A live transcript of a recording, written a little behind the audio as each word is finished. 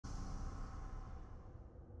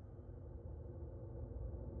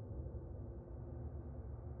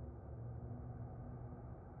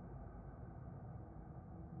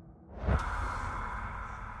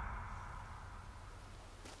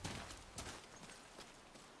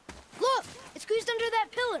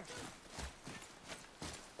that pillar!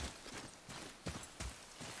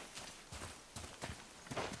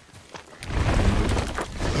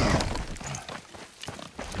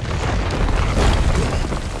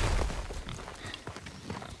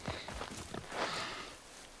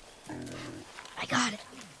 I got it.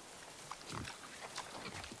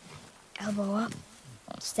 Elbow up,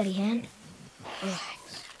 steady hand, relax.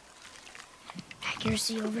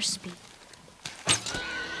 Accuracy over speed.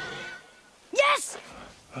 Yes!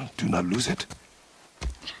 Do not lose it.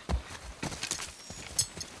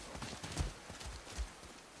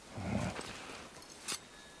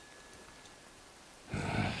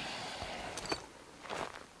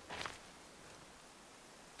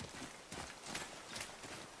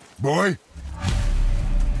 Boy?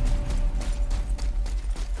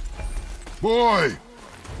 Boy!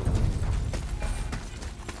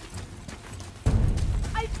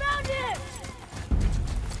 I found it!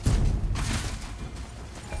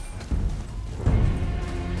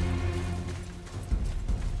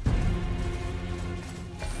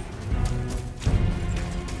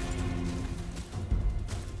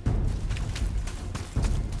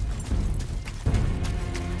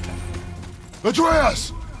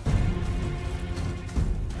 Atreus!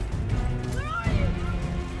 Where are you?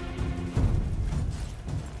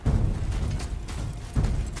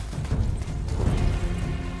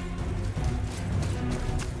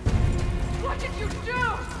 What did you do?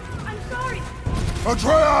 I'm sorry.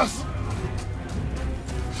 Atreus!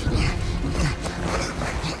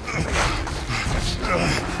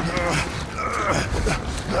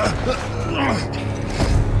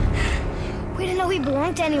 We didn't know he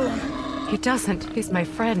belonged to anyone. He doesn't. He's my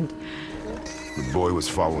friend. The boy was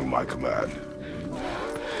following my command.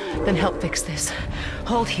 Then help fix this.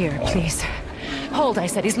 Hold here, please. Hold, I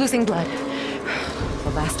said. He's losing blood.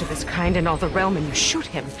 The last of his kind in all the realm, and you shoot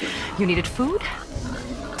him. You needed food?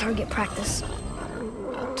 Target practice.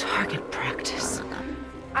 Target practice.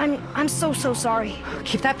 I'm so sorry.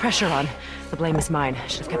 Keep that pressure on. The blame is mine. I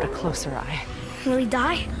should have kept a closer eye. Will he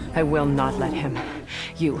die? I will not let him.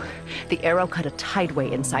 You. The arrow cut a tideway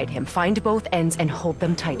inside him. Find both ends and hold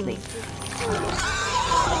them tightly.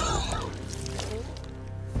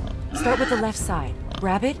 Start with the left side.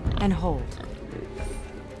 Grab it and hold.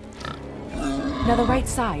 Now the right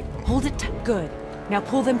side. Hold it good. Now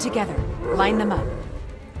pull them together. Line them up.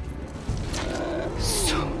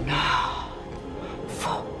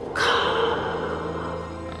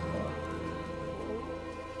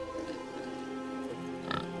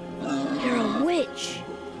 You're a witch.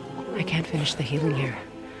 I can't finish the healing here.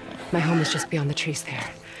 My home is just beyond the trees there.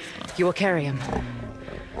 You will carry him.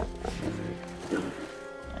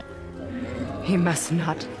 He must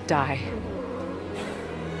not die.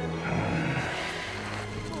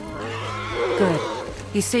 Good.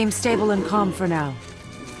 He seems stable and calm for now.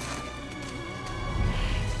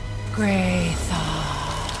 Great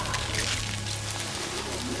thought.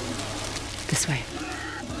 This way.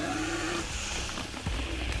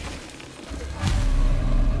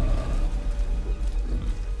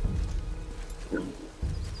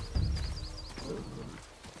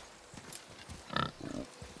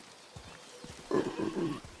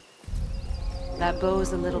 That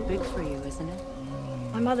bow's a little big for you, isn't it?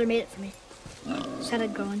 My mother made it for me. Said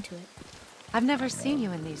I'd grow into it. I've never seen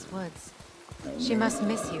you in these woods. She must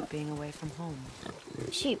miss you being away from home.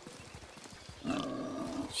 She's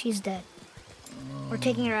dead. We're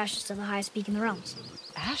taking her ashes to the highest peak in the realms.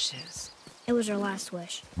 Ashes? It was her last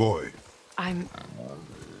wish. Boy. I'm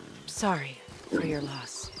sorry for your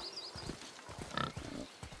loss.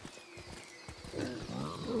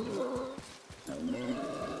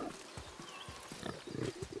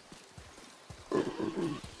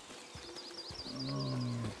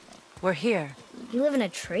 We're here. You live in a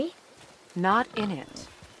tree? Not in it.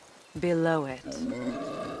 Below it.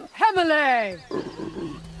 Hemele!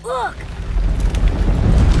 Look!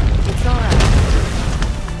 It's all right.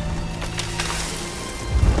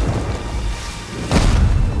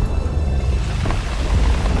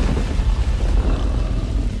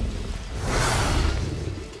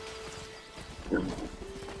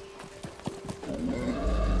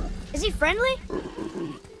 Is he friendly?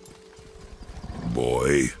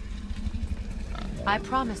 Boy. I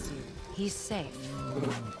promise you, he's safe.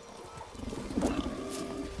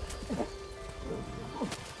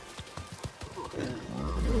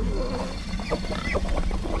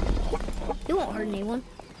 He won't hurt anyone.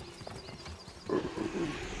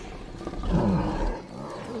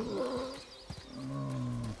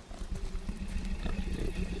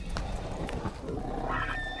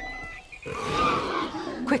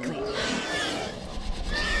 Quickly.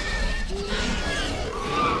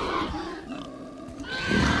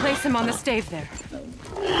 place him on the stave there.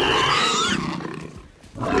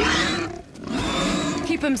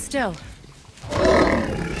 Keep him still.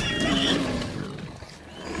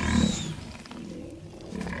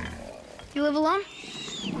 You live alone?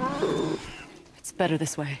 It's better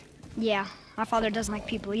this way. Yeah, my father doesn't like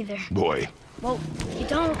people either. Boy. Well, you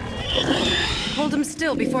don't. Hold him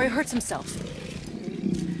still before he hurts himself.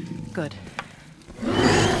 Good.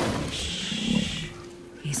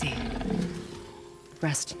 Easy.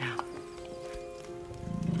 Rest now.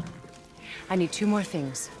 I need 2 more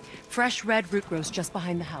things. Fresh red root grows just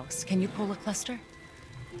behind the house. Can you pull a cluster?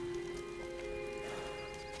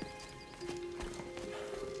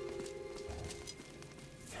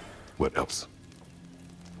 What else?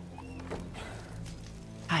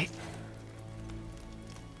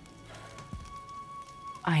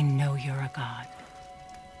 I know you're a god.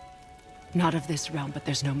 Not of this realm, but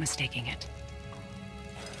there's no mistaking it.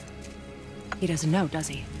 He doesn't know, does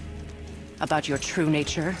he? About your true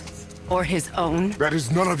nature? Or his own? That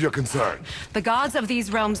is none of your concern. The gods of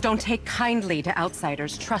these realms don't take kindly to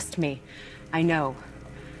outsiders, trust me. I know.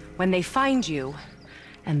 When they find you,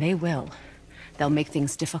 and they will, they'll make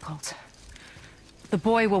things difficult. The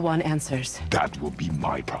boy will want answers. That will be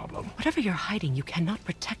my problem. Whatever you're hiding, you cannot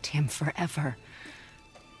protect him forever.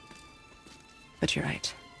 But you're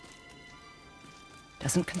right.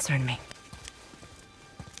 Doesn't concern me.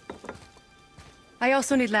 I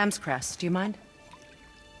also need lamb's cress. Do you mind?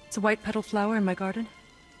 It's a white petal flower in my garden.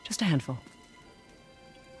 Just a handful.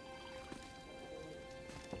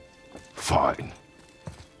 Fine.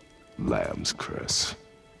 Lamb's cress.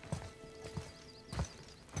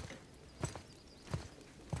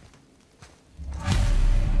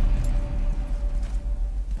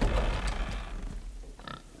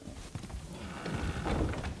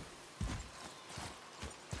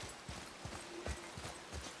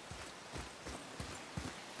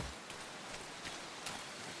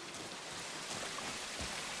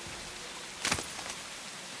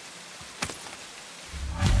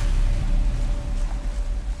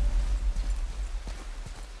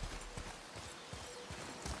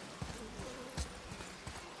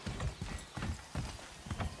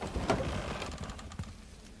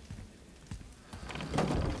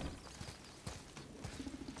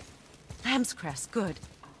 Lamb's cress, good.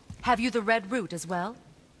 Have you the red root as well?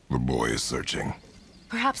 The boy is searching.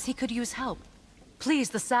 Perhaps he could use help. Please,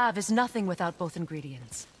 the salve is nothing without both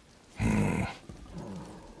ingredients.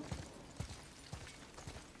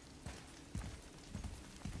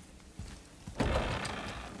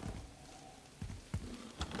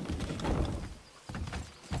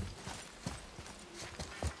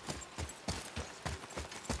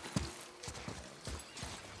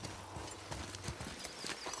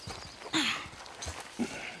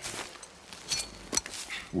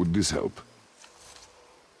 Would this help?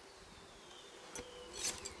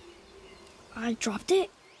 I dropped it?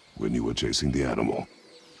 When you were chasing the animal.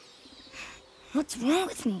 What's wrong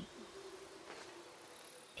with me?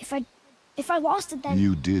 If I lost it, then...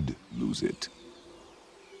 You did lose it.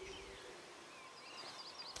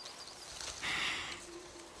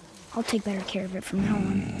 I'll take better care of it from now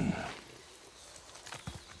on.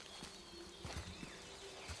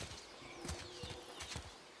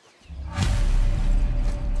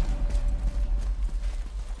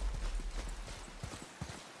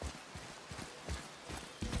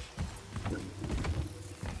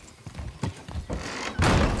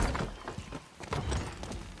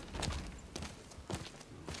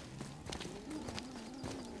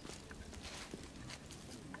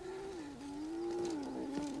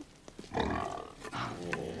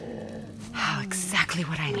 Exactly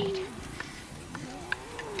what I need.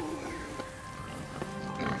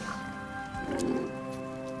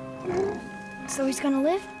 So he's gonna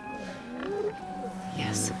live?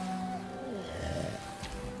 Yes.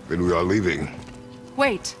 Then we are leaving.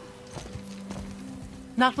 Wait.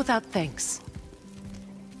 Not without thanks.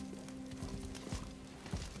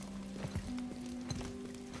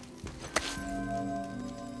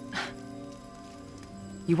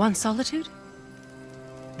 You want solitude?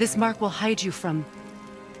 This mark will hide you from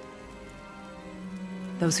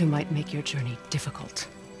those who might make your journey difficult.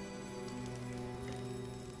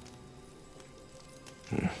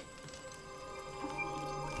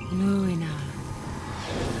 Luina.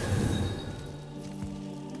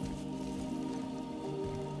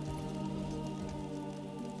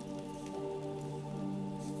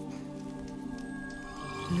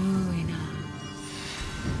 Luina.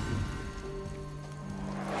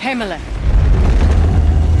 Hemele.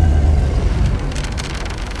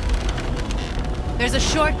 There's a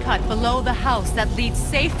shortcut below the house that leads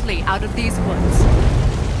safely out of these woods.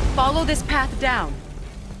 Follow this path down.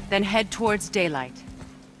 Then head towards daylight.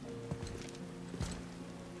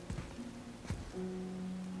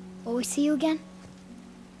 Will we see you again?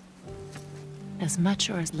 As much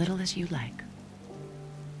or as little as you like.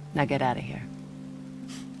 Now get out of here.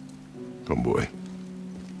 Come, boy.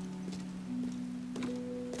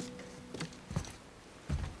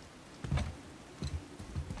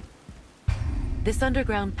 This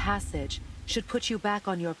underground passage should put you back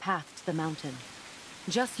on your path to the mountain.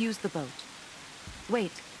 Just use the boat.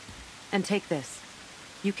 Wait, and take this.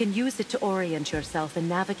 You can use it to orient yourself and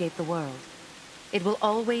navigate the world. It will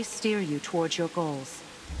always steer you towards your goals.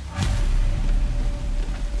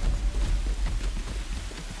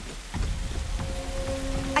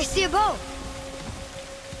 I see a boat!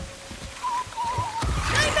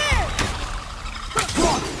 Nightmare!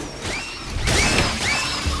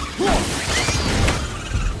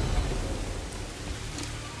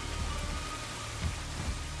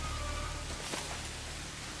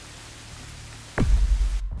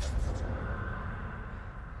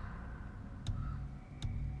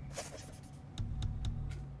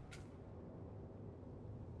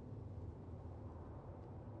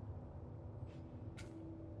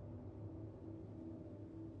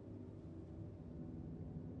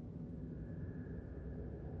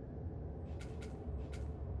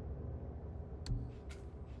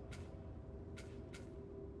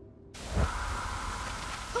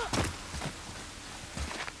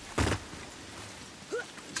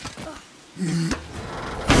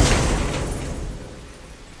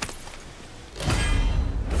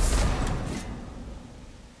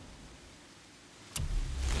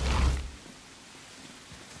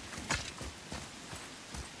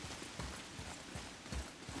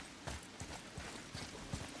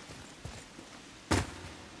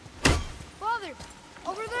 Father!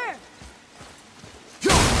 Over there!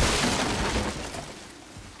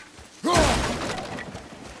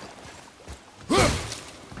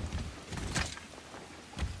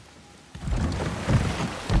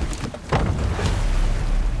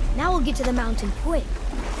 Now we'll get to the mountain quick.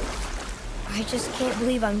 I just can't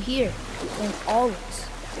believe I'm here. And always.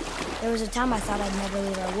 There was a time I thought I'd never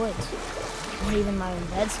leave our woods. Or even my own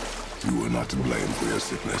beds. You were not to blame for your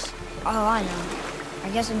sickness. Oh, I know. I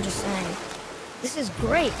guess I'm just saying. This is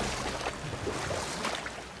great.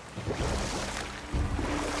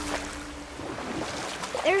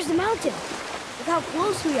 There's the mountain. Look how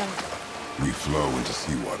close we are. We flow into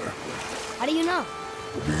seawater. How do you know?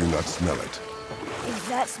 Do you not smell it? If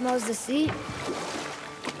that smells the sea,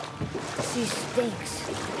 the sea stinks.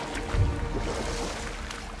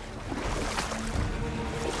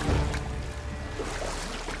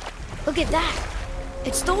 Look at that.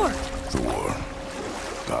 It's Thor. Thor,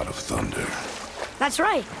 god of thunder. That's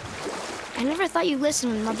right. I never thought you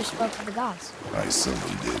listened when Mother spoke of the gods. I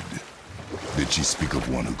seldom did. Did she speak of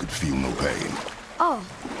one who could feel no pain? Oh,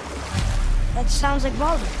 that sounds like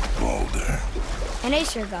Baldur, Baldur. an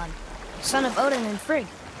Aesir god, son of Odin and Frigg.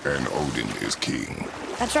 And Odin is king.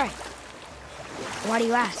 That's right. Why do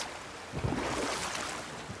you ask?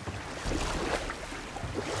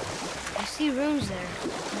 I see runes there in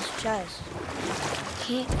this chest.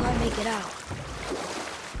 Can't quite make it out.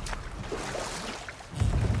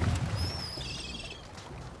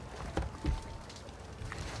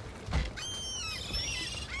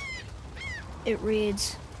 It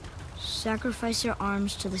reads, sacrifice your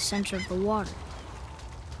arms to the center of the water.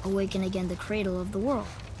 Awaken again the cradle of the world.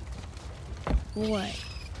 What?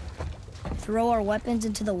 Throw our weapons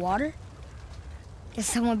into the water?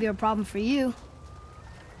 Guess that won't be a problem for you.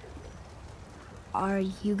 Are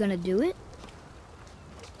you gonna do it?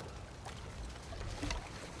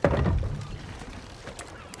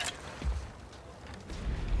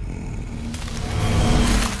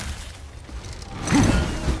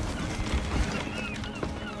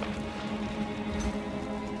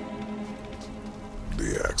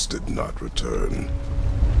 The axe did not return.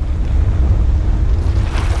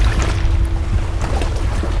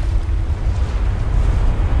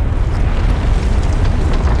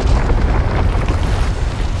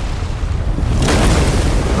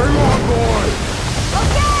 Hang on, boy!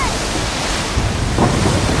 Okay!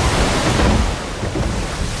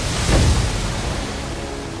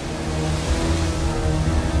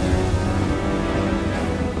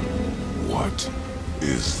 What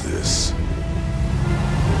is this?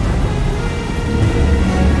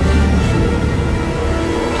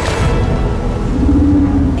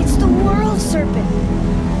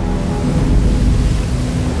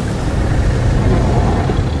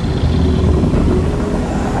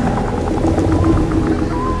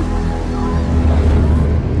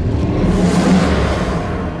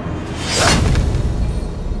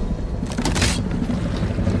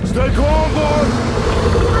 Stay calm, boy!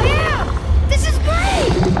 I am! This is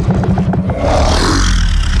great!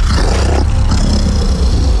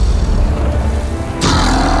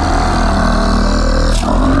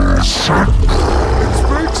 It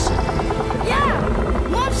speaks? Yeah!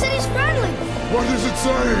 Mom said he's friendly! What is it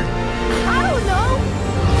saying? I don't know!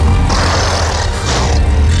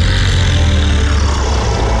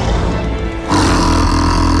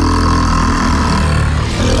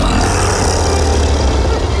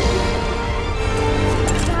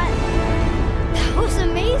 That was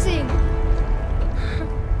amazing!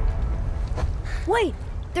 Wait!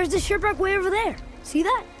 There's the shipwreck way over there. See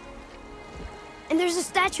that? And there's a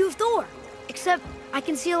statue of Thor. Except I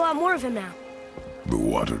can see a lot more of him now. The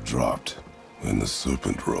water dropped, and the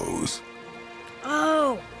serpent rose.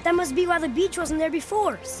 Oh, that must be why the beach wasn't there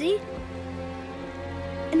before, see?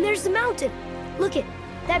 And there's the mountain. Look it,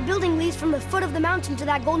 that building leads from the foot of the mountain to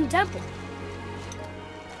that golden temple.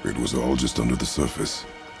 It was all just under the surface.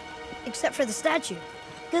 Except for the statue.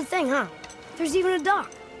 Good thing, huh? There's even a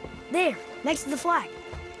dock. There, next to the flag.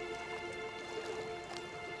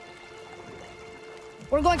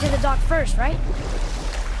 We're going to the dock first, right?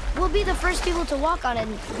 We'll be the first people to walk on it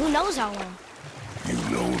in who knows how long. You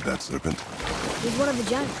know of that serpent? He's one of the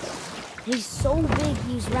giants. He's so big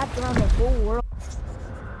he's wrapped around the whole world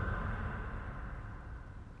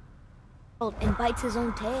and bites his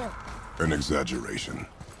own tail. An exaggeration.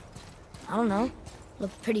 I don't know.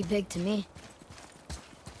 Looked pretty big to me.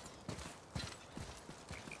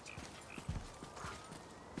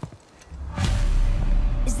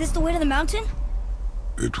 Is this the way to the mountain?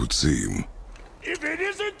 It would seem. If it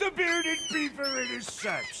isn't the bearded beaver, it is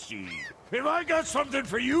Saxy. Have I got something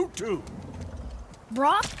for you too?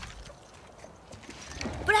 Brock?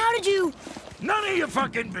 But how did you... None of your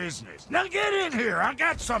fucking business. Now get in here, I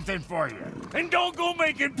got something for you. And don't go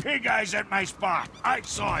making pig eyes at my spot. I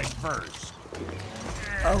saw it first.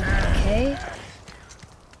 Okay.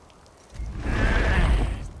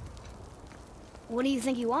 What do you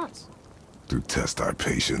think he wants? To test our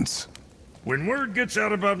patience. When word gets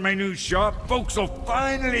out about my new shop, folks will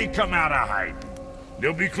finally come out of hiding.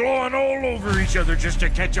 They'll be clawing all over each other just to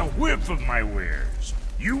catch a whiff of my wares.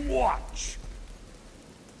 You watch.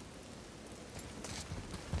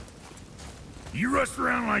 You rust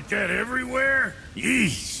around like that everywhere?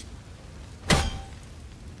 Yeesh.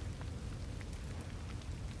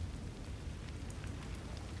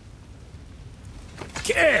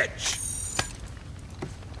 Catch!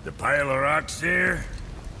 The pile of rocks there?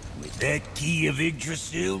 With that key of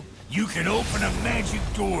Yggdrasil, you can open a magic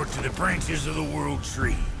door to the branches of the World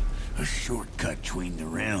Tree. A shortcut between the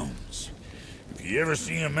realms. If you ever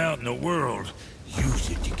see him out in the world,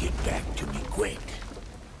 use it to get back to me quick.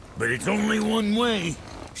 But it's only one way.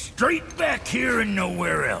 Straight back here and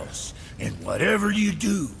nowhere else. And whatever you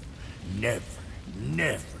do, never,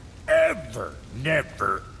 ever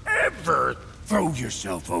throw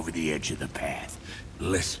yourself over the edge of the path,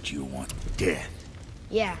 lest you want death.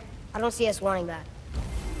 Yeah, I don't see us wanting that.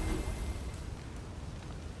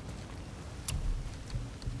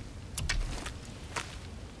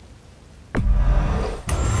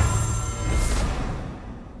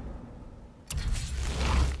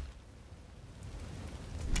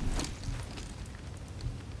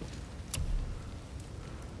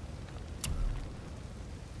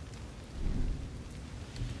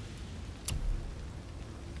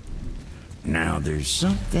 Now there's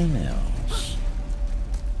something else.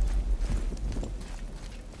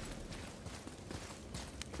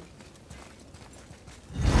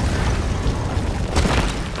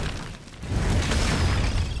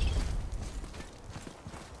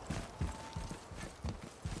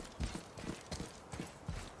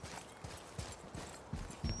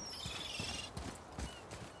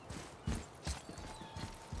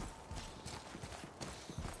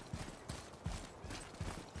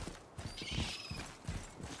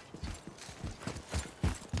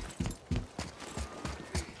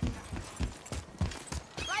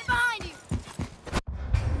 Right behind you!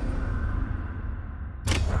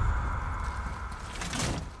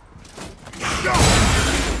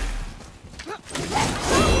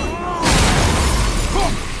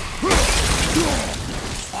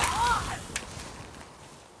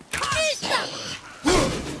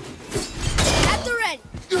 At the ready!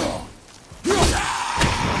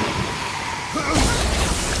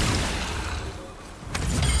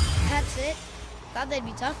 That's it. Thought they'd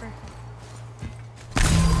be tougher.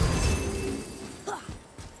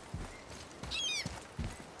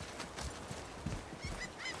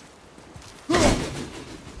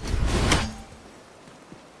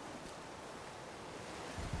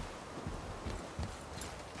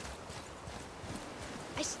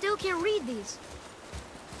 still can't read these.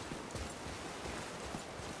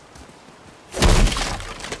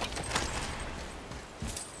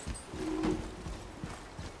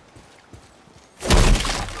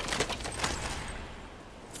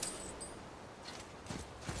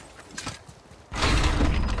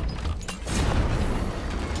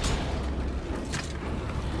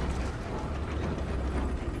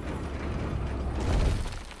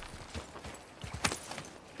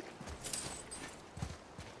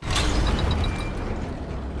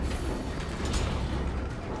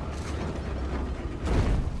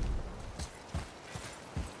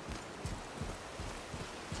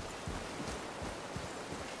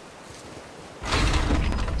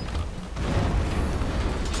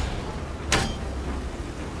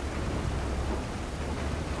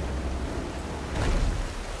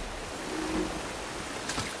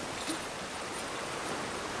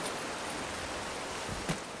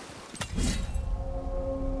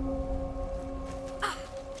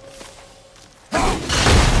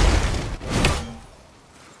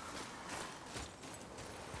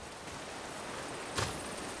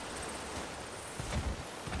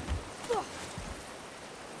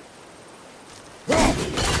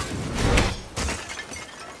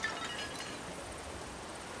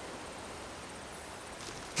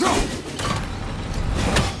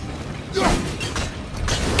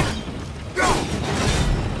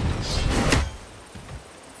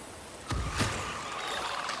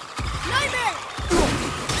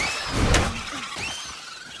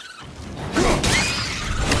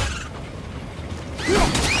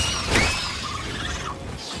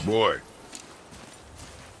 Boy.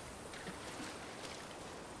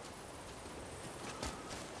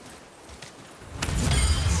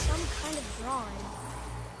 Some kind of drawing.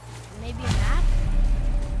 Maybe a map?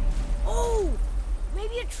 Oh!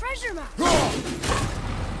 Maybe a treasure map!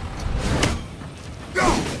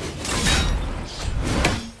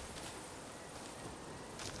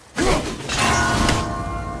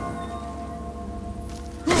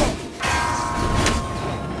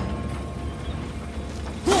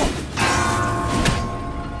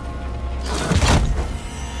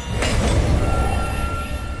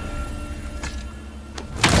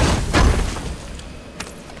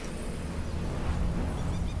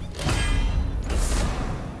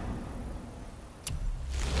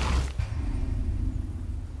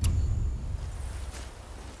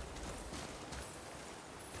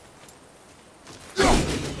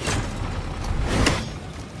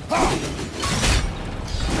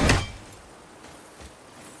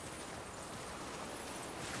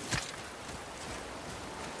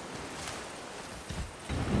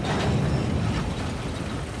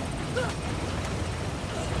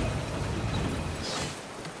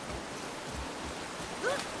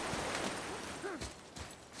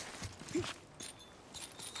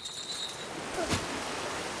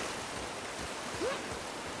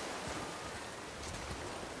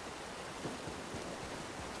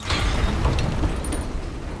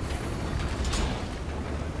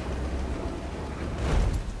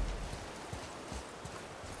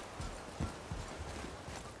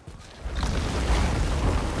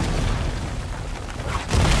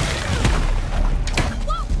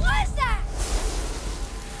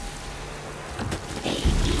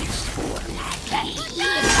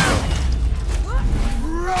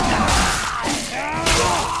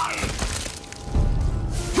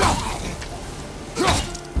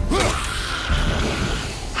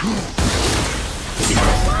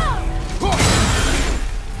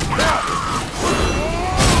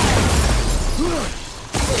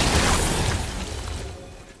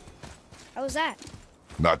 How was that?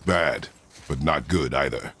 Not bad, but not good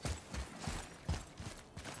either.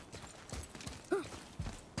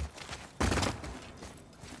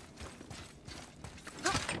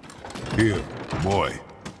 Here, boy.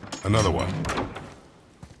 Another one.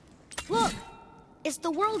 Look! It's the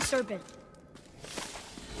world serpent.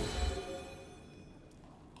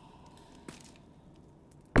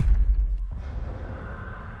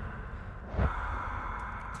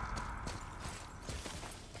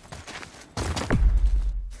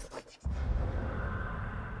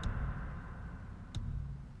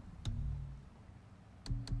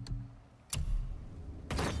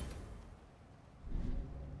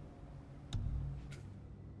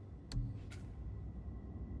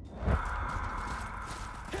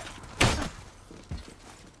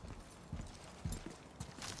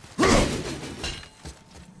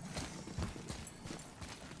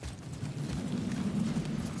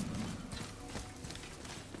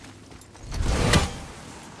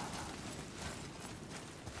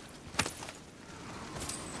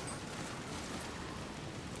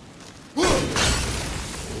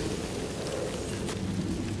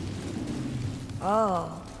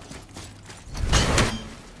 Oh.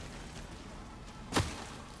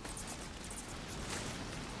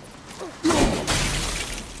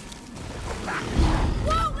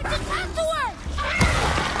 Whoa, it's a tattooer!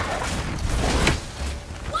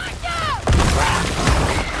 Watch out!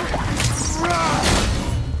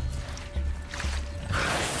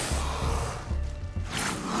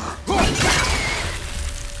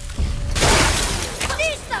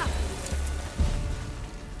 Lista!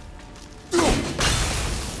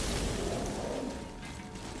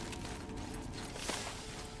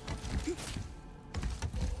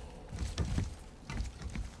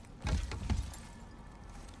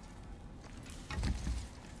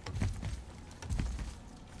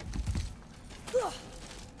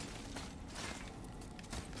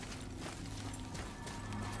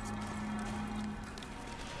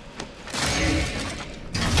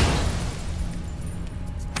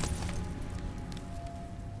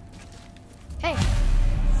 Hey,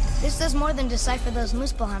 this does more than decipher those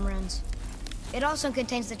Muspelheim runes. It also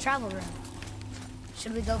contains the travel rune.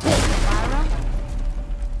 Should we go get the fire rune?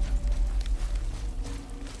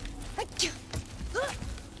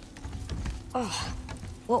 Oh,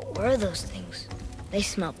 what were those things? They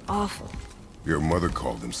smelled awful. Your mother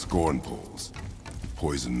called them scorn poles.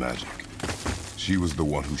 Poison magic. She was the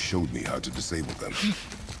one who showed me how to disable them.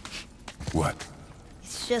 What?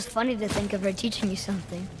 It's just funny to think of her teaching you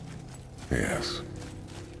something. Yes.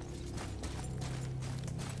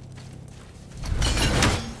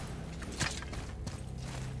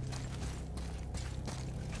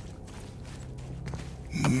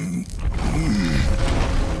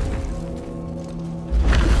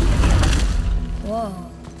 Whoa.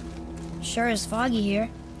 Sure is foggy here.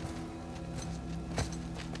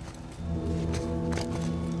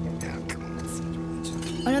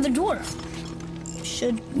 Another dwarf.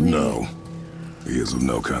 Should we... No. He is of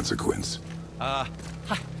no consequence. Hi.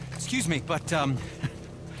 Excuse me, but,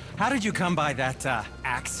 how did you come by that,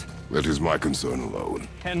 axe? That is my concern alone.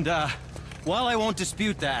 And, while I won't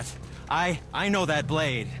dispute that, I know that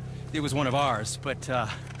blade. It was one of ours, but,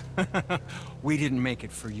 we didn't make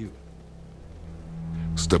it for you.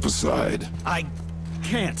 Step aside. I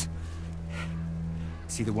can't.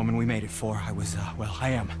 See, the woman we made it for, well, I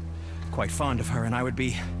am quite fond of her, and I would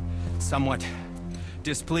be somewhat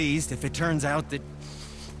displeased if it turns out that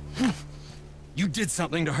you did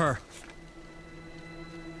something to her.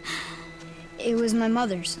 It was my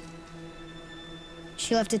mother's.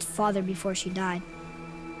 She left its father before she died.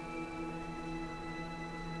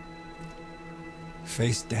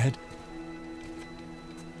 Face dead?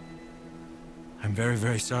 I'm very,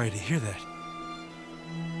 very sorry to hear that.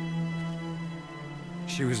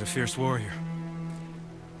 She was a fierce warrior.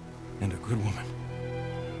 And a good woman.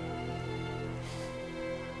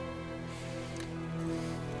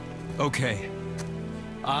 Okay.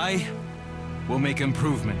 I will make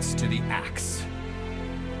improvements to the axe.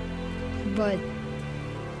 But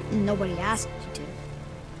nobody asked you to.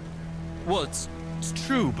 Well, it's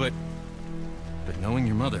true, but knowing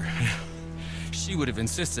your mother, she would have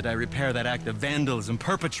insisted I repair that act of vandalism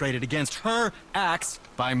perpetrated against her axe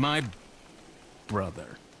by my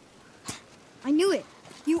brother. I knew it.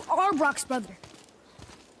 You are Brock's brother.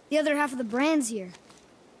 The other half of the brand's here.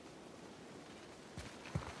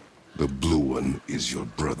 The blue one is your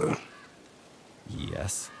brother.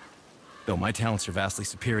 Yes. Though my talents are vastly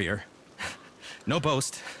superior. No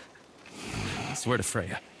boast. I swear to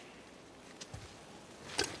Freya.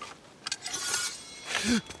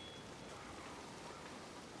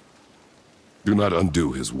 Do not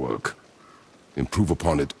undo his work. Improve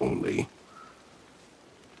upon it only.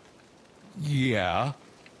 Yeah,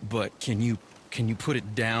 but can you put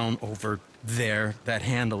it down over there? That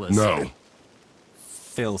handle is... No.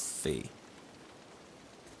 Filthy.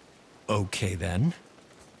 Okay, then.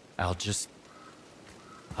 I will just...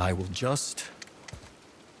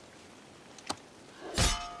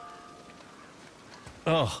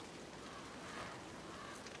 Oh.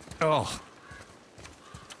 Oh.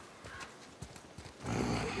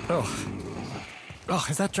 Oh. Oh,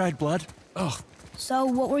 is that dried blood? Oh. So,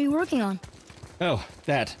 what were you working on? Oh,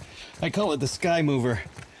 that. I call it the Sky Mover.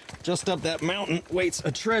 Just up that mountain waits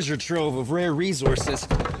a treasure trove of rare resources.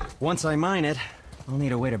 Once I mine it, I'll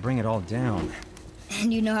need a way to bring it all down.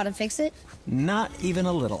 And you know how to fix it? Not even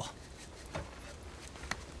a little.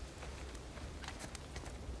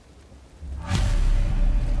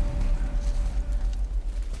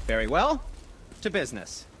 Very well. To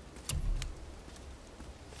business.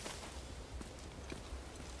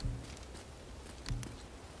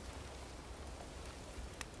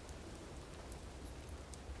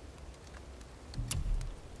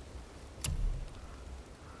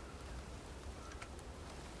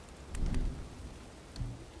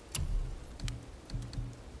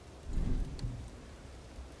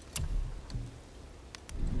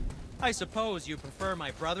 I suppose you prefer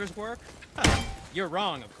my brother's work? You're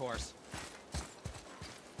wrong, of course.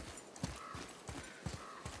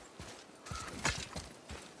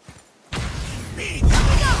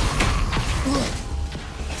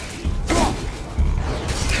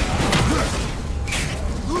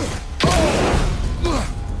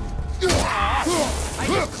 I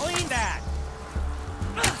just cleaned that!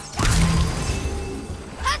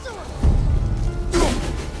 That's the one!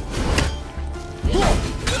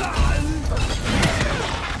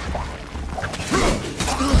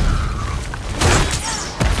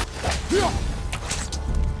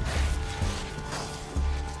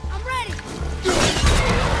 I'm ready!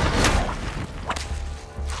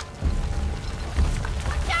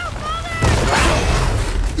 Watch out,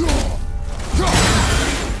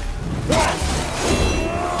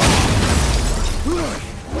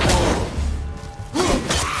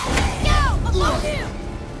 Go! Above you!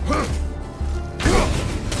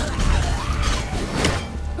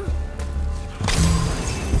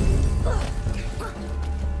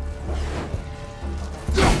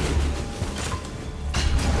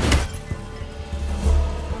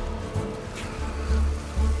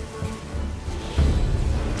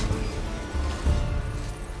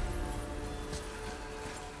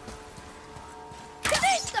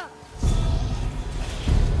 Cadista!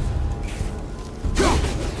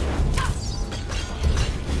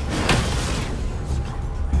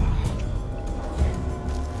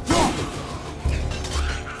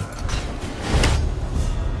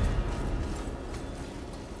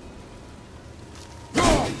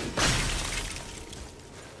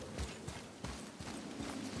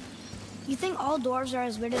 You think all dwarves are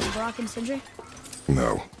as weird as Brock and Sindri?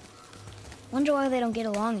 No, Wonder why they don't get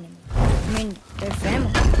along anymore. I mean, they're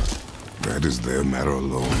family. that is their matter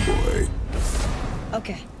alone, boy.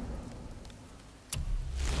 Okay.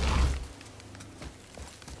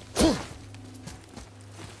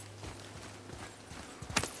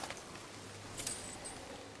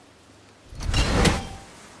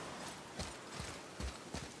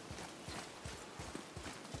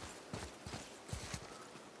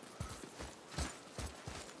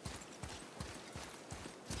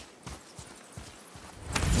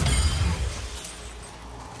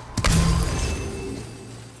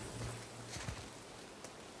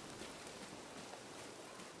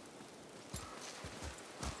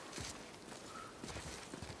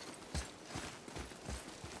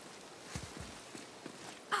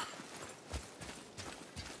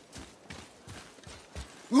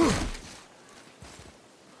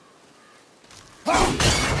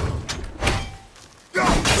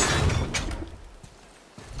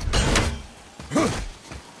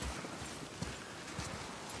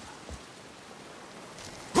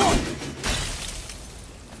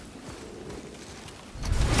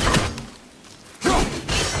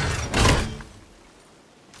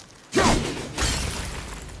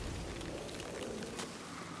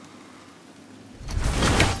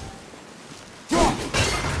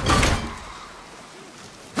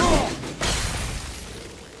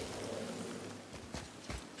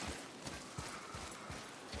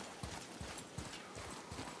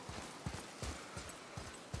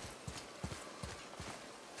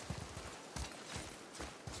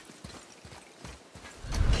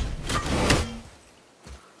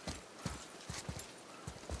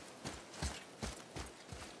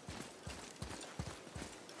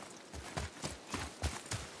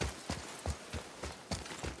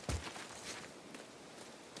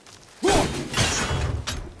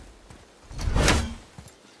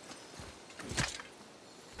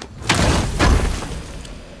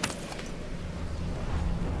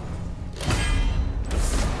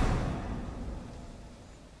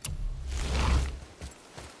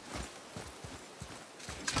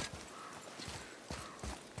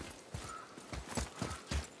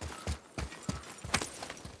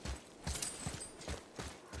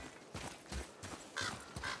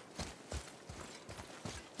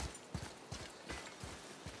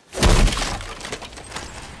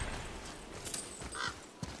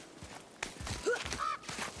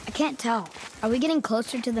 I can't tell. Are we getting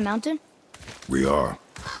closer to the mountain? We are.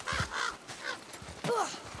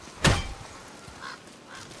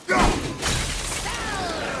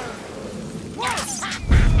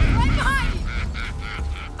 Right behind you!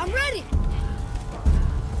 I'm ready!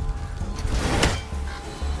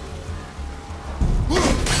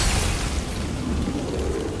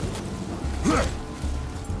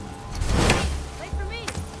 Wait for me!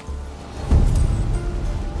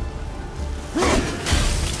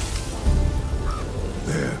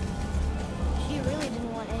 There. She really didn't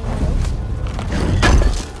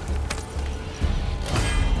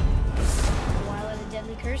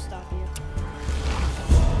curse stop you?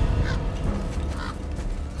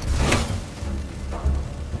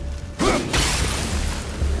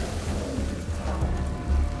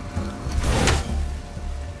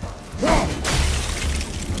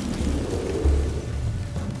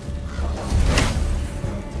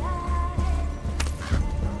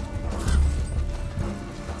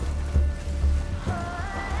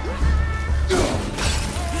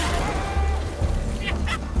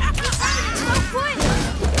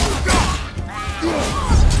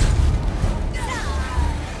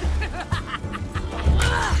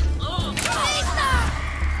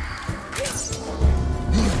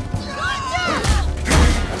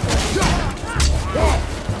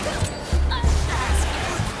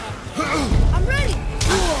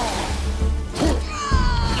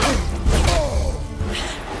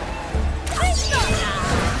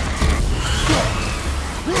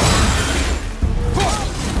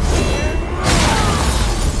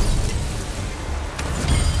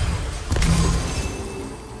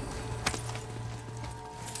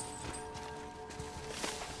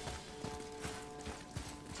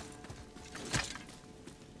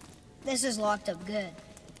 This is locked up good.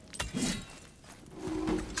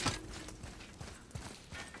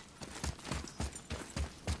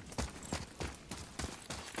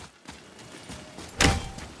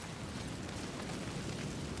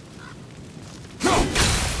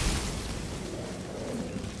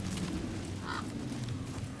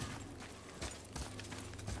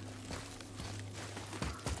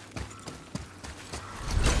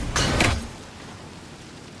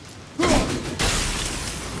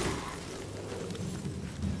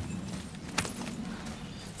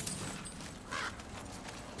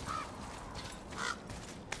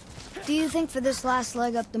 Do you think for this last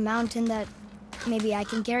leg up the mountain that maybe I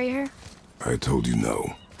can carry her? I told you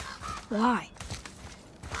no. Why?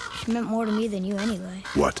 She meant more to me than you anyway.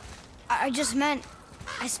 What? I just meant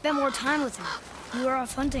I spent more time with her. You were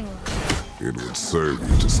off hunting a lot. It would serve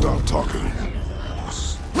you to stop talking.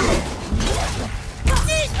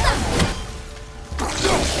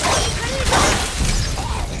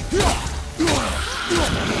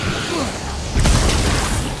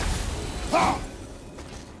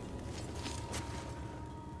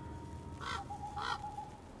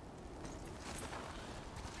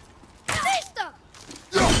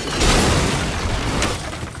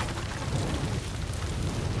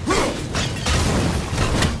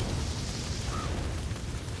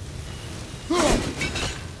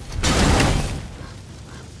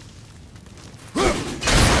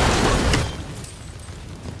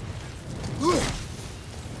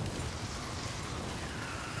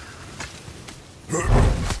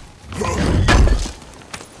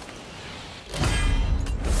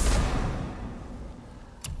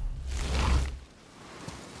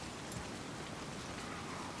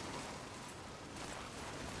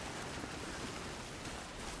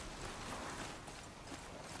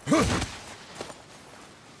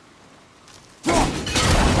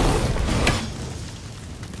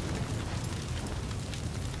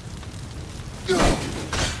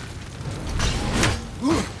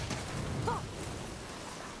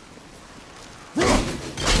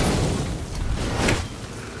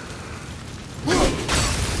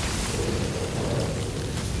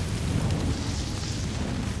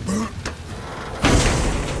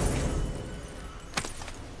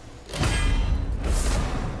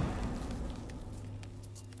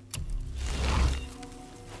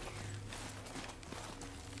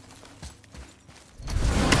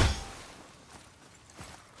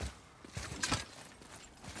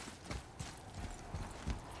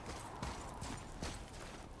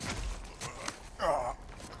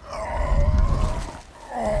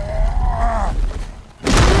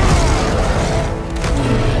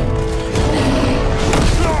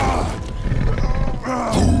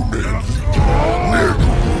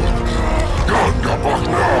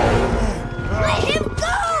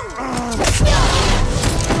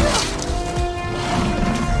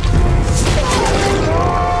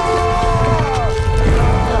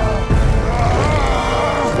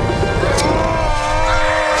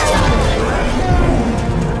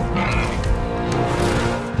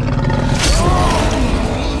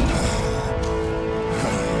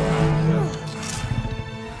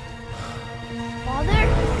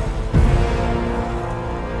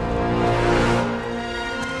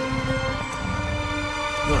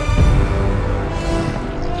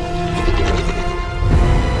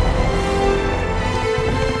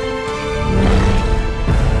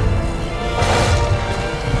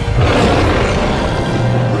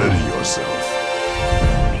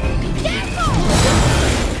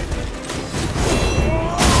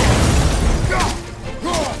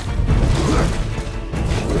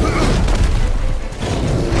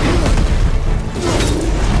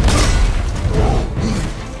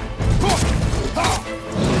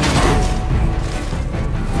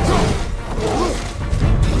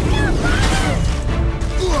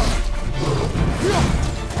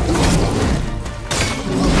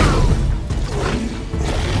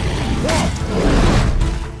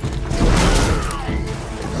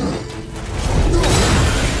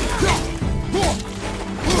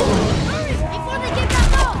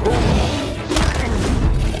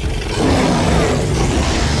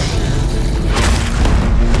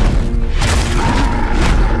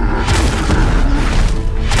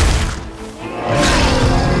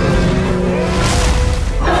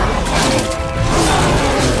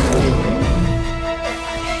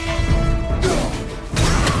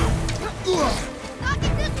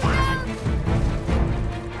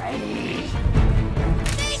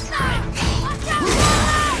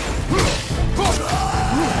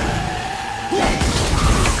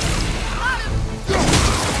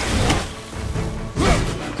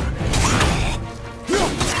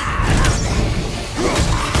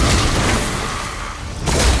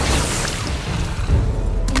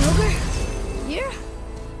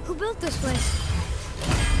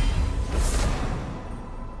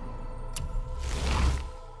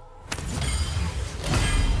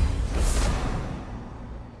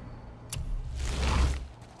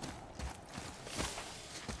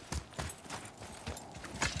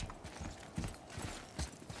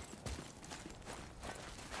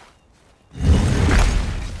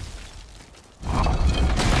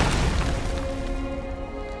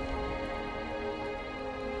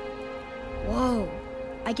 Whoa.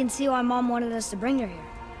 I can see why Mom wanted us to bring her here.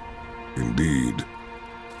 Indeed.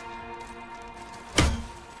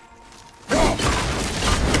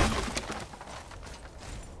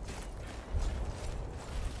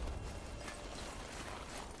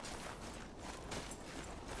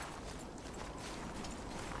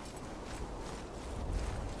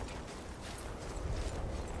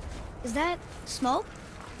 Is that smoke?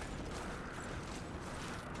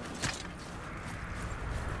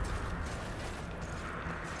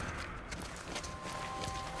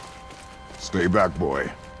 Stay back,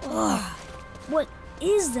 boy. Ugh. What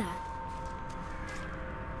is that?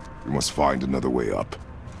 We must find another way up.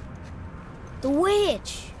 The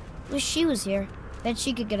witch! Wish she was here. Bet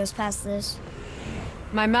she could get us past this.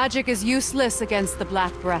 My magic is useless against the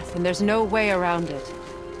Black Breath, and there's no way around it.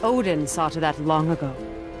 Odin saw to that long ago.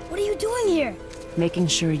 What are you doing here? Making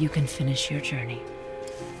sure you can finish your journey.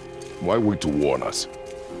 Why wait to warn us?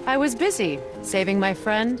 I was busy, saving my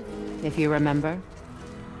friend, if you remember.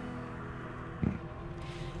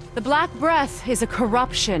 The Black Breath is a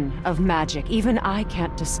corruption of magic even I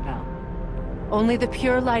can't dispel. Only the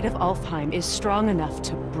pure light of Alfheim is strong enough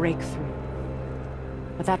to break through.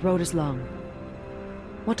 But that road is long.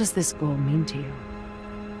 What does this goal mean to you?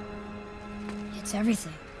 It's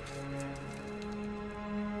everything.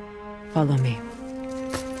 Follow me.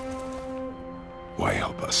 Why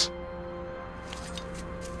help us?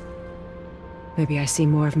 Maybe I see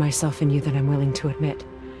more of myself in you than I'm willing to admit.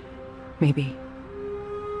 Maybe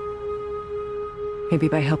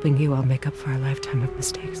by helping you, I'll make up for a lifetime of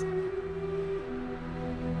mistakes.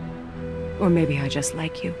 Or maybe I just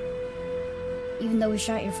like you. Even though we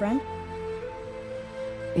shot your friend?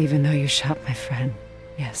 Even though you shot my friend,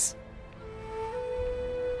 yes.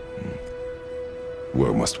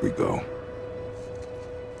 Where must we go?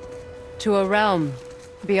 To a realm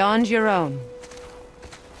beyond your own.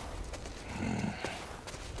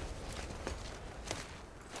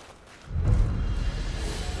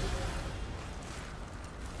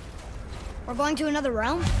 We're going to another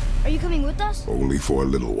realm? Are you coming with us? Only for a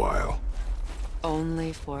little while.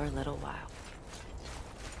 Only for a little while.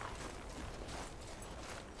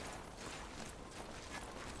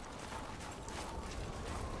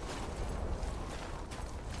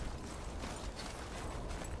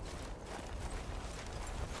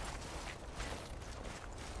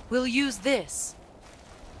 We'll use this.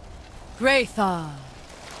 Graythaw.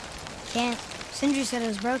 Can't. Sindri said it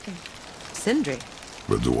was broken. Sindri?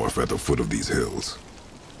 The dwarf at the foot of these hills.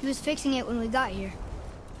 He was fixing it when we got here.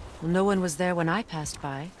 Well, no one was there when I passed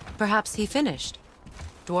by. Perhaps he finished.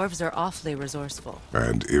 Dwarves are awfully resourceful.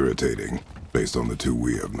 And irritating, based on the two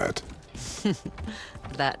we have met.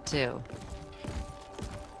 That too.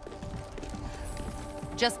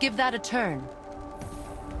 Just give that a turn.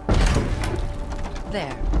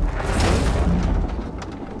 There.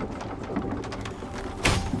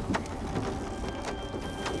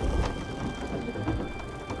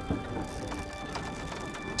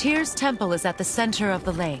 Tyr's temple is at the center of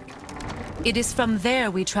the lake. It is from there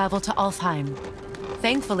we travel to Alfheim.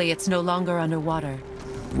 Thankfully, it's no longer underwater.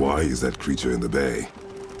 Why is that creature in the bay?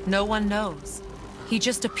 No one knows. He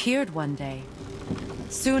just appeared one day.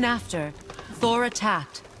 Soon after, Thor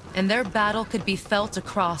attacked, and their battle could be felt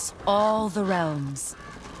across all the realms.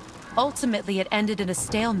 Ultimately, it ended in a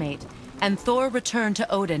stalemate, and Thor returned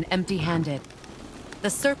to Odin empty-handed. The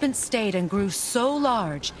serpent stayed and grew so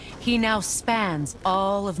large, he now spans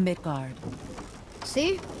all of Midgard.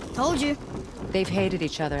 See? Told you. They've hated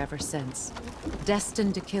each other ever since.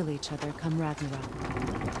 Destined to kill each other come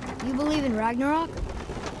Ragnarok. You believe in Ragnarok?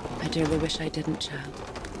 I dearly wish I didn't, child.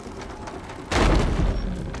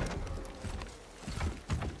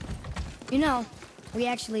 You know, we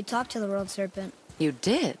actually talked to the world serpent. You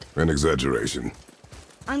did? An exaggeration.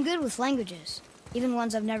 I'm good with languages, even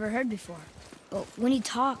ones I've never heard before. But when he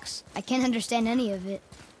talks, I can't understand any of it.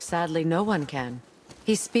 Sadly, no one can.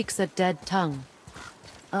 He speaks a dead tongue.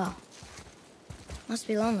 Oh. Must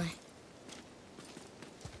be lonely.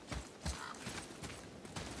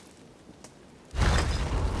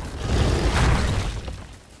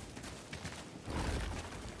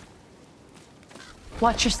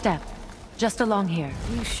 Watch your step. Just along here.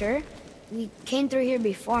 You sure? We came through here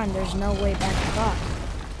before and there's no way back across.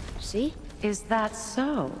 See? Is that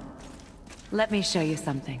so? Let me show you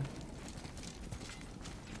something.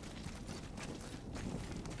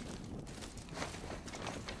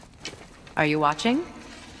 Are you watching?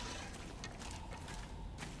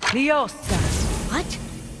 Liosa! What?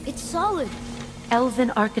 It's solid.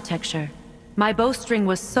 Elven architecture. My bowstring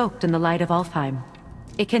was soaked in the light of Alfheim.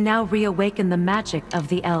 It can now reawaken the magic of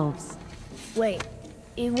the elves. Wait,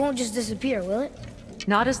 it won't just disappear, will it?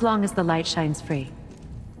 Not as long as the light shines free.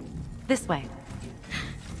 This way.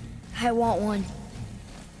 I want one.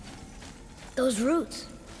 Those roots.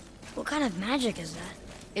 What kind of magic is that?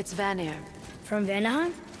 It's Vanir. From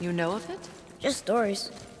Vanaheim? You know of it? Just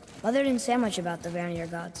stories. Mother didn't say much about the Vanir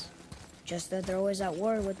gods. Just that they're always at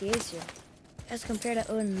war with the Aesir. As compared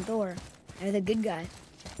to Odin and Thor, they're the good guy.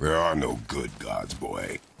 There are no good gods,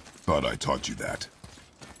 boy. Thought I taught you that.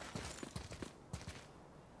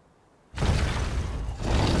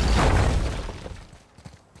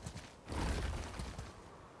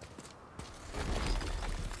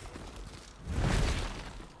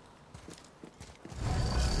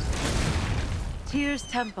 Tyr's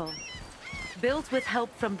temple. Built with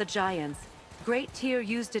help from the giants, Great Tyr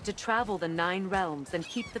used it to travel the 9 realms and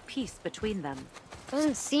keep the peace between them.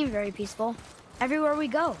 Doesn't seem very peaceful. Everywhere we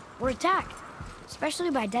go, we're attacked.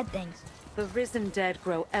 Especially by dead things. The risen dead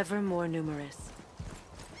grow ever more numerous.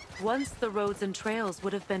 Once the roads and trails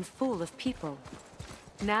would have been full of people.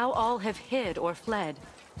 Now all have hid or fled,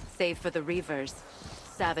 save for the Reavers,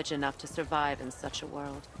 savage enough to survive in such a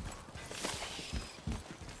world.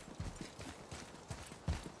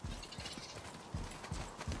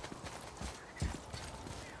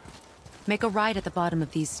 Make a right at the bottom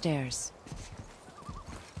of these stairs.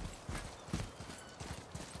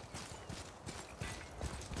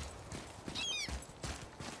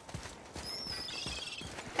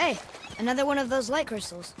 Hey, another one of those light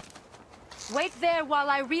crystals. Wait there while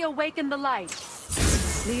I reawaken the light.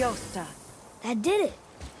 Leosta. That did it.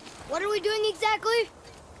 What are we doing exactly?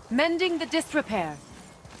 Mending the disrepair.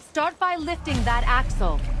 Start by lifting that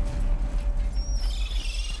axle.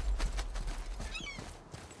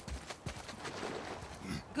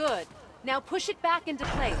 Good. Now push it back into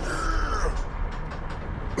place.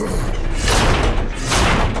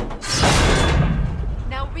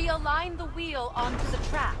 Now realign the wheel onto the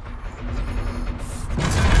track.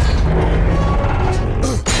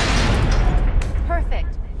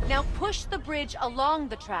 Perfect. Now push the bridge along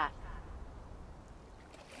the track.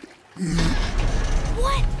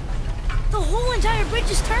 What? The whole entire bridge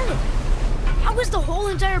is turning. How is the whole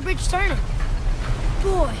entire bridge turning?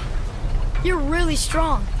 Boy, you're really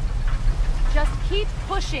strong. Just keep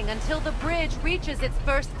pushing until the bridge reaches its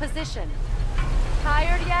first position.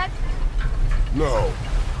 Tired yet? No.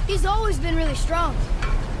 He's always been really strong.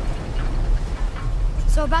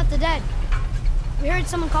 So about the dead. We heard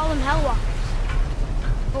someone call them Hellwalkers.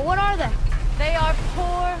 But what are they? They are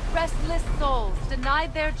poor, restless souls,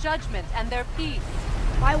 denied their judgment and their peace.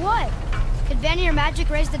 Why what? Could Vanir magic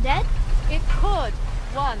raise the dead? It could,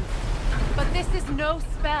 once. But this is no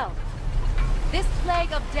spell. This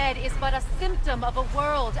plague of dead is but a symptom of a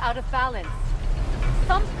world out of balance.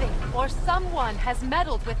 Something or someone has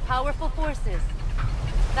meddled with powerful forces.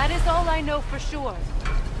 That is all I know for sure.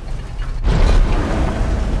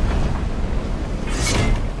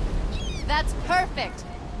 That's perfect.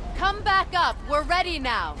 Come back up. We're ready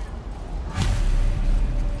now.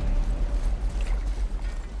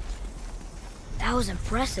 That was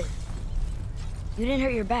impressive. You didn't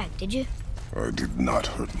hurt your back, did you? I did not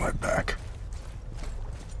hurt my back.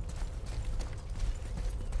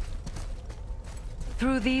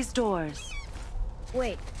 Through these doors.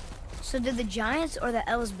 Wait, so did the Giants or the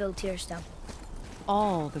Elves build Tyr's temple?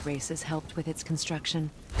 All the races helped with its construction.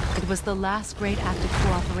 It was the last great act of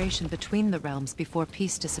cooperation between the realms before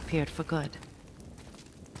peace disappeared for good.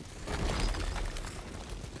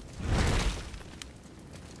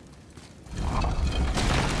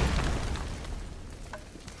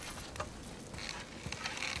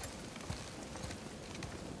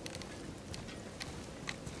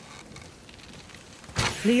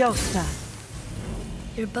 Leosta.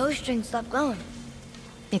 Your bowstring stopped glowing.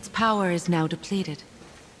 Its power is now depleted.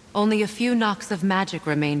 Only a few knocks of magic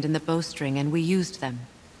remained in the bowstring, and we used them.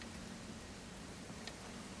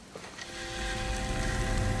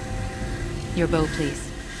 Your bow,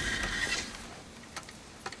 please.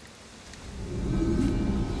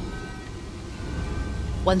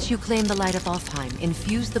 Once you claim the Light of Alfheim,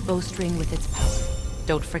 infuse the bowstring with its power.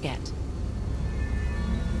 Don't forget.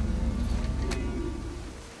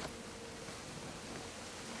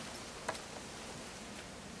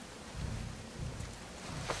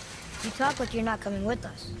 You talk like you're not coming with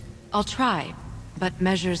us. I'll try, but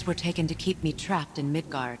measures were taken to keep me trapped in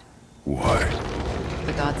Midgard. Why?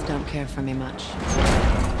 The gods don't care for me much.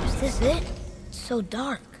 Is this it? It's so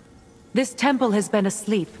dark. This temple has been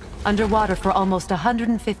asleep, underwater for almost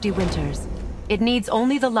 150 winters. It needs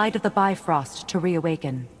only the light of the Bifrost to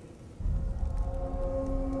reawaken.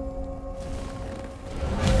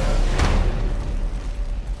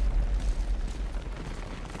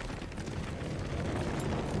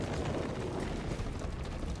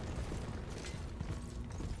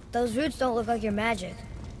 Those roots don't look like your magic.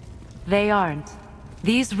 They aren't.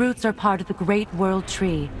 These roots are part of the Great World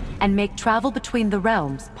Tree and make travel between the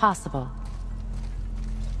realms possible.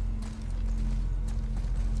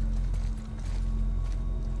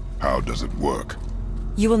 How does it work?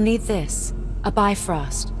 You will need this, a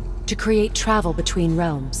Bifrost, to create travel between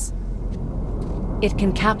realms. It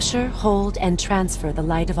can capture, hold, and transfer the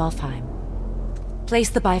light of Alfheim. Place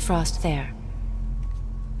the Bifrost there.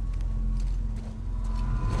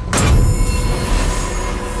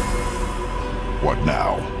 What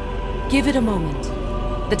now? Give it a moment.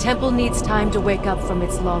 The temple needs time to wake up from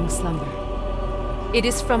its long slumber. It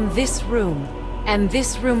is from this room, and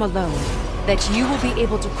this room alone, that you will be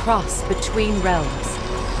able to cross between realms.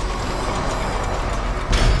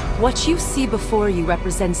 What you see before you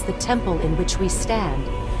represents the temple in which we stand,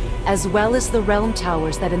 as well as the realm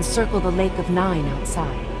towers that encircle the Lake of Nine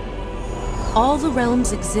outside. All the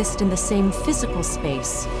realms exist in the same physical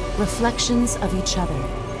space, reflections of each other.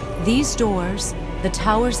 These doors, the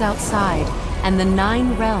towers outside, and the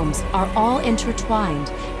 9 realms are all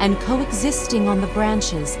intertwined and coexisting on the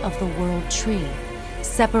branches of the World Tree,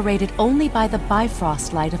 separated only by the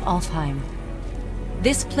Bifrost light of Alfheim.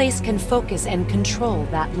 This place can focus and control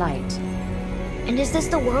that light. And is this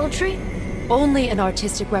the World Tree? Only an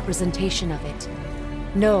artistic representation of it.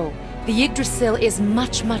 No, the Yggdrasil is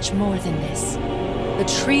much, much more than this.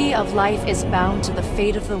 The Tree of Life is bound to the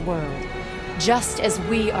fate of the world, just as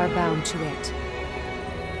we are bound to it.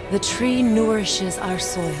 The tree nourishes our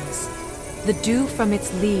soils. The dew from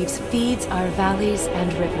its leaves feeds our valleys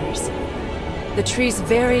and rivers. The tree's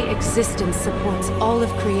very existence supports all of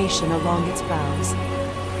creation along its boughs.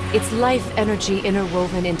 Its life energy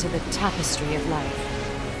interwoven into the tapestry of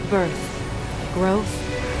life. Birth,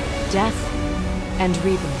 growth, death, and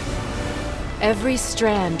rebirth. Every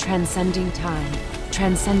strand transcending time,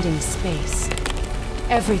 transcending space.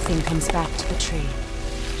 Everything comes back to the tree.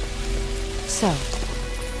 So,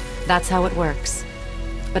 that's how it works.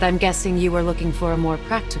 But I'm guessing you were looking for a more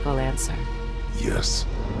practical answer. Yes.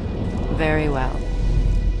 Very well.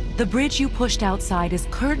 The bridge you pushed outside is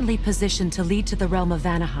currently positioned to lead to the realm of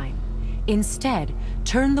Vanaheim. Instead,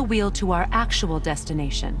 turn the wheel to our actual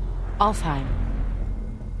destination, Alfheim.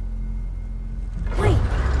 Wait,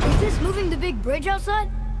 is this moving the big bridge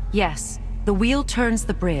outside? Yes, the wheel turns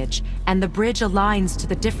the bridge, and the bridge aligns to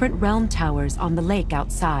the different realm towers on the lake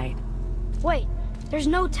outside. Wait, there's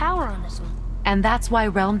no tower on this one. And that's why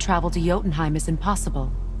realm travel to Jotunheim is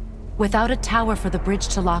impossible. Without a tower for the bridge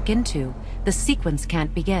to lock into, the sequence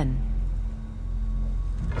can't begin.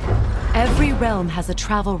 Every realm has a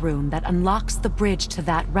travel room that unlocks the bridge to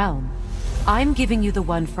that realm. I'm giving you the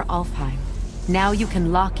one for Alfheim. Now you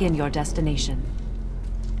can lock in your destination.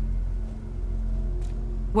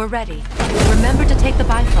 We're ready. Remember to take the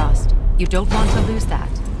Bifrost. You don't want to lose that.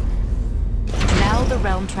 Now the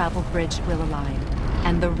realm travel bridge will align,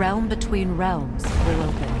 and the realm between realms will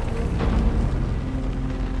open.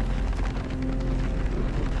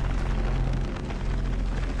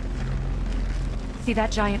 See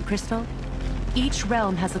that giant crystal? Each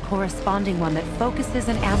realm has a corresponding one that focuses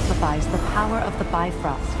and amplifies the power of the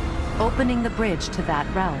Bifrost, opening the bridge to that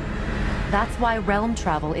realm. That's why realm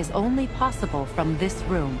travel is only possible from this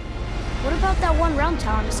room. What about that one realm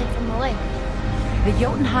tower missing from the lake? The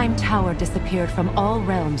Jotunheim Tower disappeared from all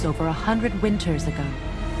realms over 100 winters ago,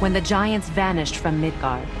 when the giants vanished from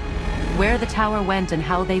Midgard. Where the tower went and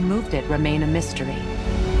how they moved it remain a mystery.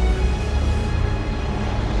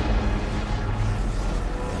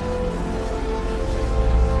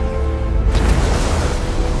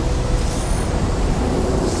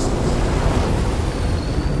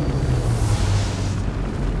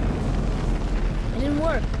 It didn't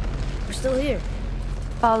work. We're still here.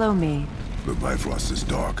 Follow me. The Bifrost is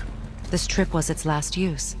dark. This trip was its last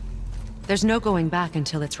use. There's no going back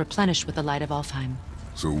until it's replenished with the light of Alfheim.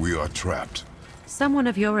 So we are trapped. Someone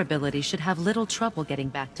of your ability should have little trouble getting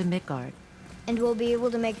back to Midgard. And we'll be able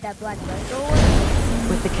to make that black light go away?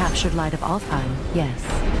 With the captured light of Alfheim, yes.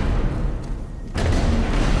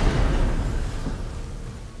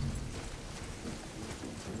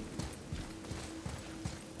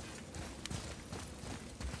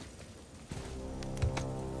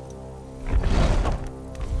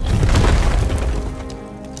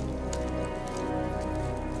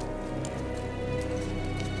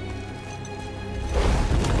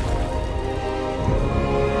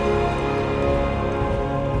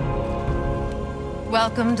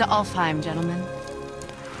 Welcome to Alfheim, gentlemen.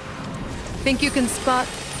 Think you can spot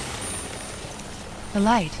the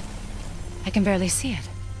light? I can barely see it.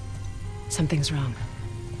 Something's wrong.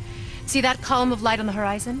 See that column of light on the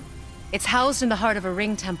horizon? It's housed in the heart of a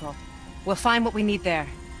ring temple. We'll find what we need there.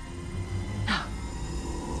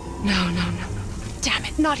 No, no, no, no. Damn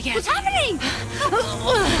it, not yet. What's happening?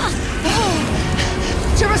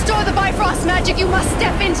 To restore the Bifrost magic, you must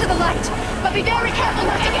step into the light. But be very careful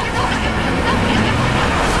not to get caught.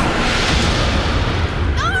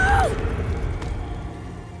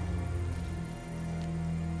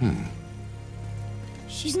 No!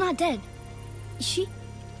 She's not dead. Is she?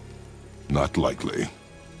 Not likely.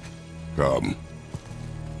 Come.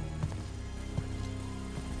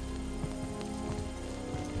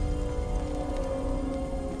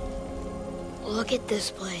 Look at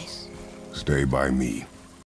this place. Stay by me.